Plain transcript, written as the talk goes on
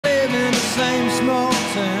same small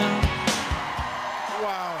town.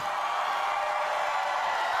 Wow.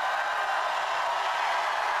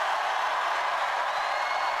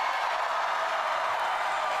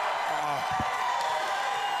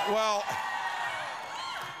 Well,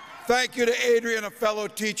 thank you to Adrian, a fellow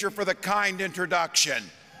teacher, for the kind introduction.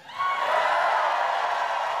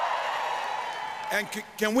 And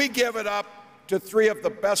can we give it up to three of the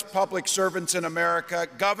best public servants in America,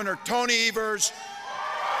 Governor Tony Evers,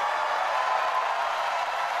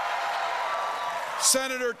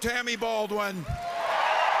 Senator Tammy Baldwin,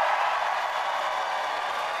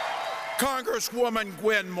 Congresswoman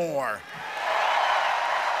Gwen Moore.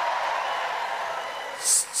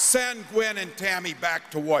 Send Gwen and Tammy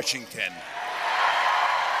back to Washington.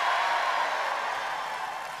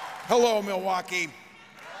 Hello, Milwaukee.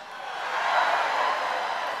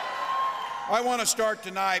 I want to start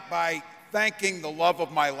tonight by thanking the love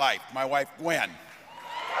of my life, my wife, Gwen.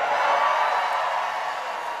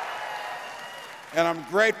 And I'm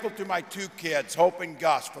grateful to my two kids, Hope and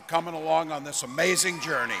Gus, for coming along on this amazing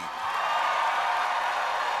journey.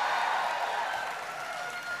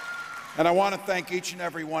 And I want to thank each and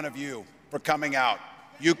every one of you for coming out.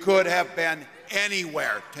 You could have been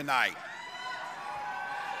anywhere tonight.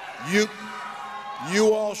 You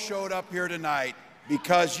all showed up here tonight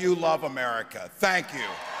because you love America. Thank you.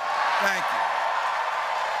 Thank you.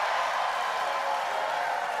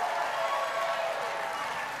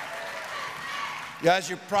 Yeah,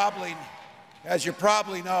 as you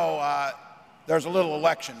probably know, there's a little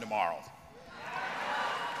election tomorrow.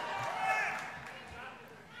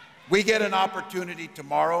 We get an opportunity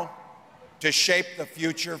tomorrow to shape the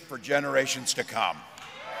future for generations to come.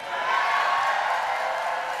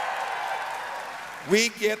 We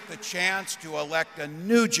get the chance to elect a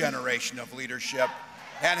new generation of leadership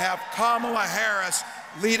and have Kamala Harris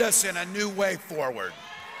lead us in a new way forward.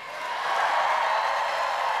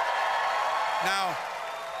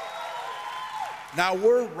 Now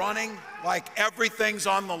we're running like everything's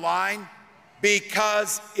on the line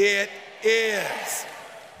because it is.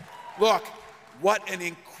 Look, what an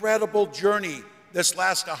incredible journey this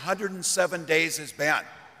last 107 days has been.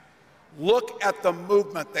 Look at the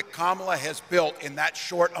movement that Kamala has built in that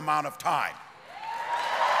short amount of time.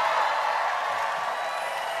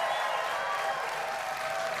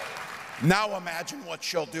 Now imagine what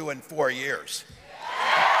she'll do in 4 years.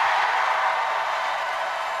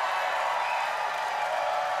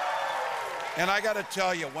 And I got to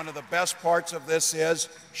tell you, one of the best parts of this is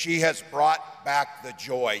she has brought back the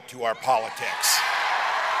joy to our politics.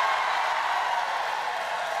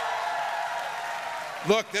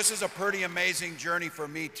 Look, this is a pretty amazing journey for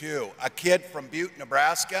me, too. A kid from Butte,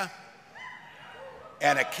 Nebraska,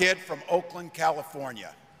 and a kid from Oakland,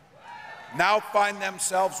 California, now find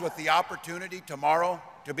themselves with the opportunity tomorrow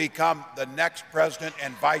to become the next president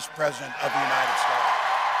and vice president of the United States.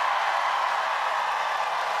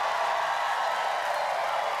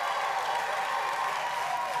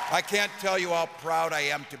 I can't tell you how proud I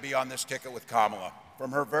am to be on this ticket with Kamala.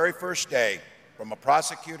 From her very first day, from a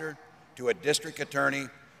prosecutor to a district attorney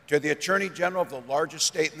to the attorney general of the largest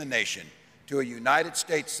state in the nation to a United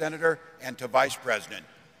States senator and to vice president,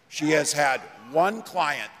 she has had one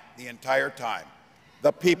client the entire time: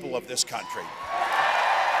 the people of this country.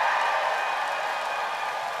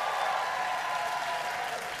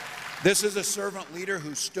 This is a servant leader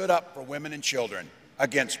who stood up for women and children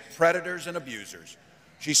against predators and abusers.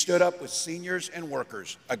 She stood up with seniors and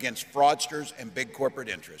workers against fraudsters and big corporate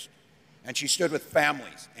interests. And she stood with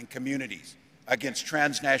families and communities against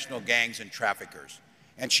transnational gangs and traffickers.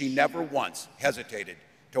 And she never once hesitated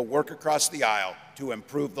to work across the aisle to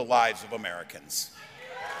improve the lives of Americans.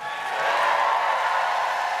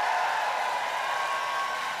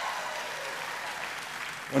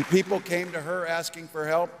 When people came to her asking for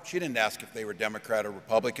help, she didn't ask if they were Democrat or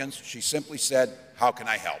Republicans. She simply said, "How can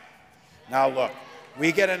I help?" Now look,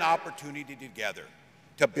 we get an opportunity together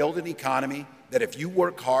to build an economy that if you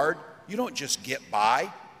work hard, you don't just get by,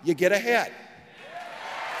 you get ahead.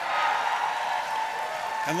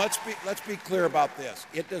 And let's be clear about this.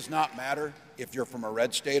 It does not matter if you're from a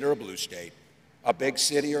red state or a blue state, a big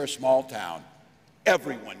city or a small town.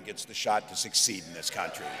 Everyone gets the shot to succeed in this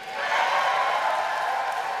country.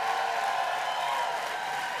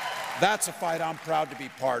 That's a fight I'm proud to be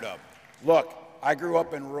part of. Look, I grew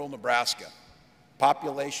up in rural Nebraska.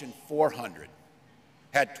 Population 400.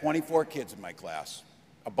 Had 24 kids in my class,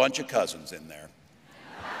 a bunch of cousins in there.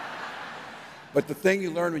 But the thing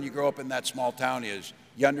you learn when you grow up in that small town is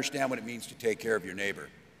you understand what it means to take care of your neighbor.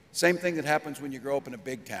 Same thing that happens when you grow up in a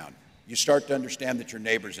big town. You start to understand that your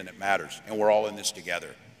neighbors and it matters, and we're all in this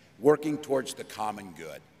together, working towards the common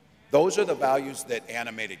good. Those are the values that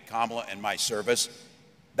animated Kamala and my service.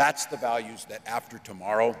 That's the values that after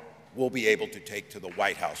tomorrow, we'll be able to take to the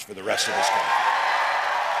White House for the rest of this country.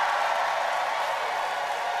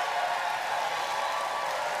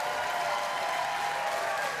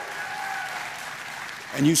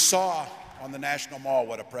 And you saw on the National Mall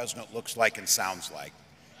what a president looks like and sounds like.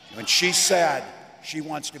 When she said she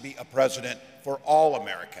wants to be a president for all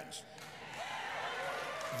Americans,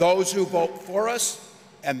 those who vote for us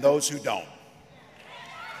and those who don't.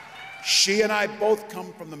 She and I both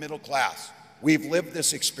come from the middle class. We've lived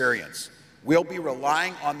this experience. We'll be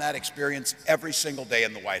relying on that experience every single day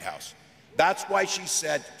in the White House. That's why she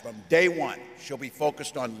said from day one, she'll be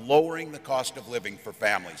focused on lowering the cost of living for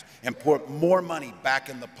families and put more money back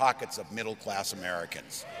in the pockets of middle-class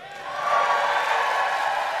Americans.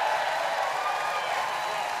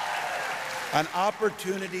 An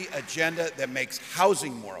opportunity agenda that makes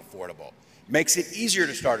housing more affordable, makes it easier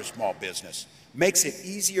to start a small business, makes it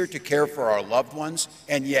easier to care for our loved ones,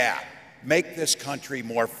 and yeah, make this country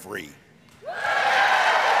more free.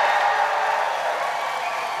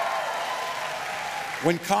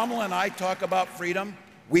 When Kamala and I talk about freedom,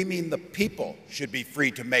 we mean the people should be free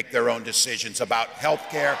to make their own decisions about health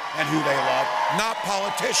care and who they love, not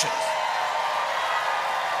politicians.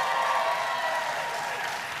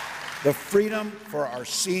 The freedom for our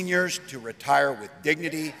seniors to retire with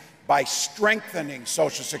dignity by strengthening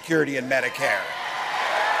Social Security and Medicare.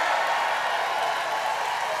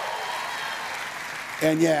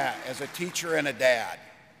 And yeah, as a teacher and a dad,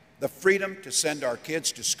 the freedom to send our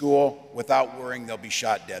kids to school without worrying they'll be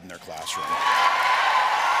shot dead in their classroom.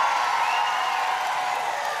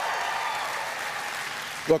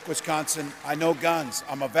 Look, Wisconsin, I know guns.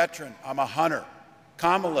 I'm a veteran. I'm a hunter.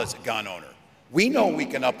 Kamala's a gun owner. We know we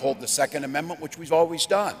can uphold the Second Amendment, which we've always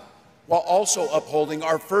done, while also upholding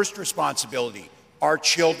our first responsibility, our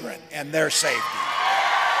children and their safety.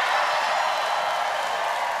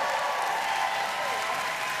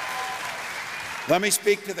 Let me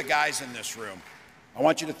speak to the guys in this room. I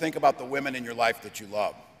want you to think about the women in your life that you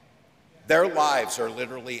love. Their lives are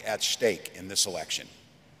literally at stake in this election.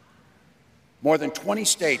 More than 20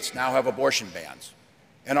 states now have abortion bans,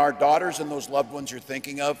 and our daughters and those loved ones you're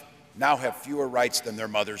thinking of now have fewer rights than their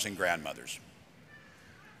mothers and grandmothers.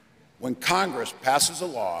 When Congress passes a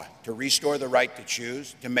law to restore the right to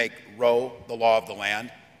choose, to make Roe the law of the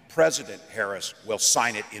land, President Harris will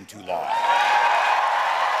sign it into law.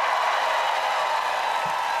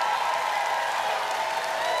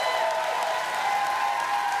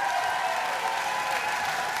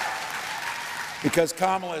 Because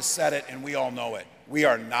Kamala has said it, and we all know it. We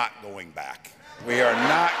are not going back. We are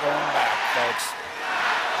not going back, folks.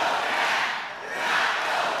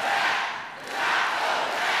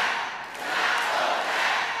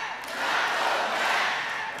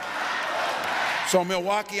 So,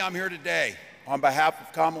 Milwaukee, I'm here today on behalf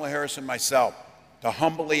of Kamala Harris and myself to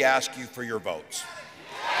humbly ask you for your votes.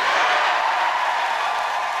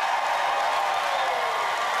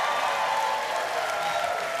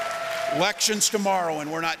 Elections tomorrow,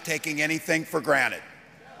 and we're not taking anything for granted.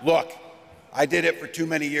 Look, I did it for too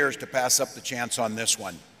many years to pass up the chance on this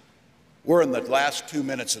one. We're in the last 2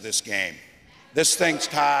 minutes of this game. This thing's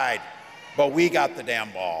tied, but we got the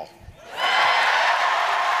damn ball. We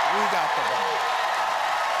got the ball.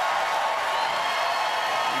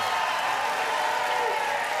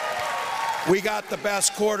 We got the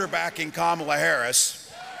best quarterback in Kamala Harris.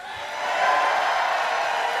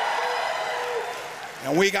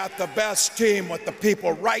 And we got the best team with the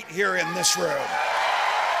people right here in this room.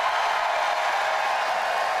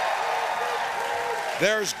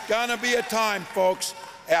 There's gonna be a time, folks,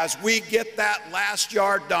 as we get that last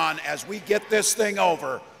yard done, as we get this thing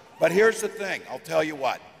over. But here's the thing, I'll tell you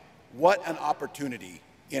what an opportunity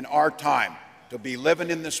in our time to be living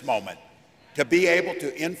in this moment, to be able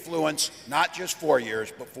to influence not just 4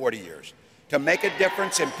 years, but 40 years, to make a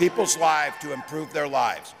difference in people's lives, to improve their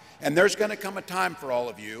lives. And there's going to come a time for all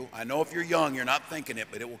of you. I know if you're young, you're not thinking it,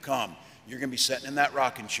 but it will come. You're going to be sitting in that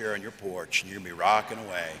rocking chair on your porch, and you're going to be rocking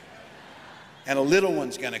away. And a little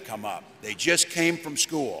one's going to come up. They just came from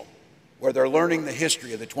school where they're learning the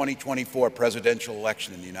history of the 2024 presidential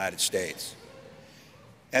election in the United States.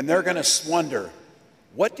 And they're going to wonder,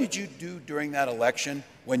 what did you do during that election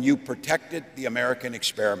when you protected the American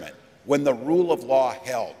experiment, when the rule of law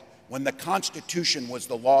held, when the Constitution was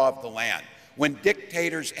the law of the land, when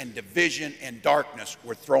dictators and division and darkness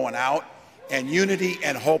were thrown out, and unity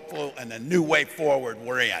and hopeful and a new way forward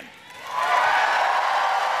were in.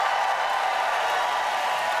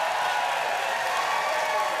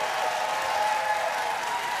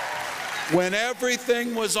 When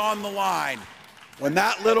everything was on the line, When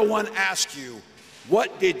that little one asks you,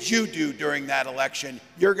 what did you do during that election,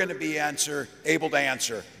 you're going to be able to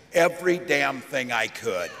answer, every damn thing I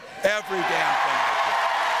could. Every damn thing I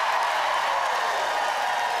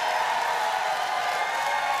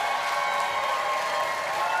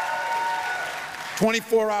could.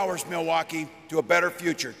 24 hours, Milwaukee, to a better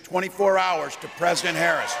future. 24 hours to President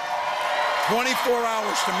Harris. 24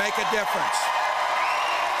 hours to make a difference.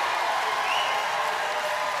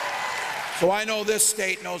 So I know this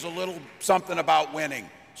state knows a little something about winning.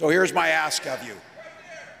 So here's my ask of you.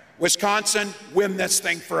 Wisconsin, win this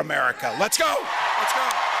thing for America. Let's go. Let's go.